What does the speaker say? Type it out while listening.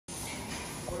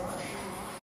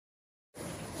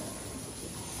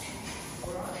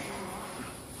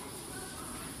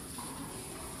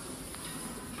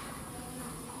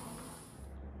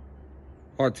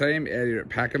Hi team, out here at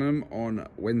Pakenham on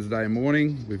Wednesday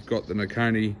morning. We've got the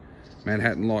Nicconi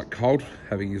Manhattan Light Colt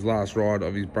having his last ride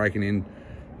of his breaking in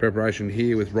preparation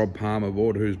here with Rob Palmer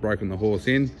aboard, who's broken the horse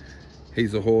in.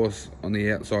 He's the horse on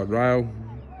the outside rail,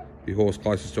 the horse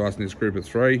closest to us in this group of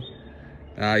three.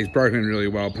 He's broken in really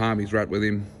well. Palmy's right with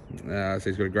him, so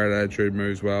he's got a great attitude,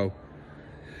 moves well,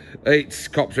 eats,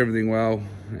 cops everything well,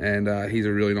 and he's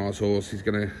a really nice horse. He's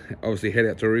going to obviously head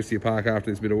out to Roostia Park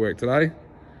after this bit of work today,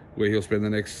 where he'll spend the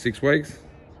next 6 weeks,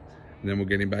 and then we'll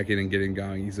get him back in and get him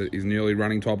going. He's an early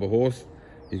running type of horse.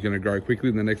 He's going to grow quickly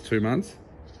in the next 2 months,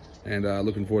 and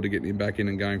looking forward to getting him back in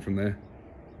and going from there.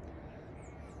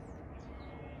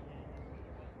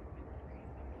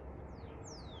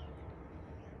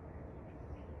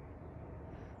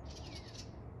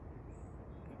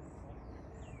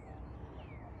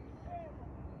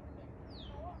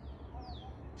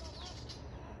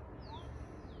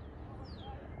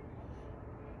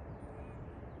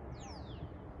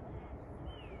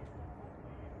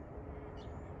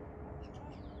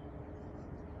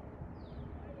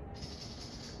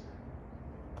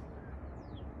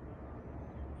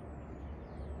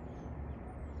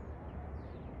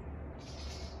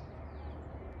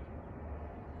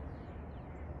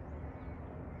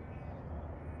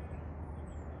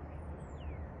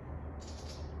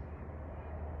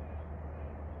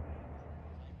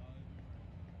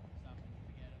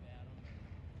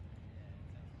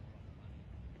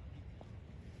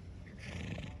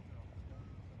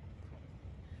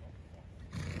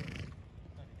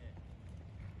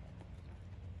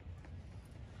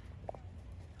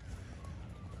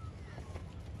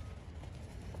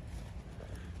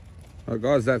 Alright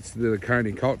guys, that's the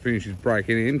Nicconi Colt finishes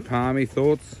breaking in. Palmy,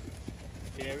 thoughts?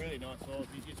 Yeah, really nice horse.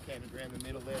 He just came around the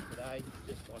middle there today,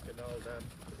 just like an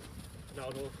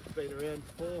old horse that's been around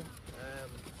before.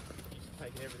 He's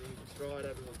taken everything in stride,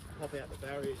 able to pop out the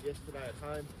barriers yesterday at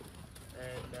home,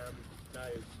 and no,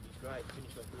 he's great.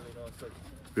 Finished off really nicely.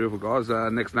 Beautiful guys.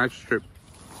 Next nature trip.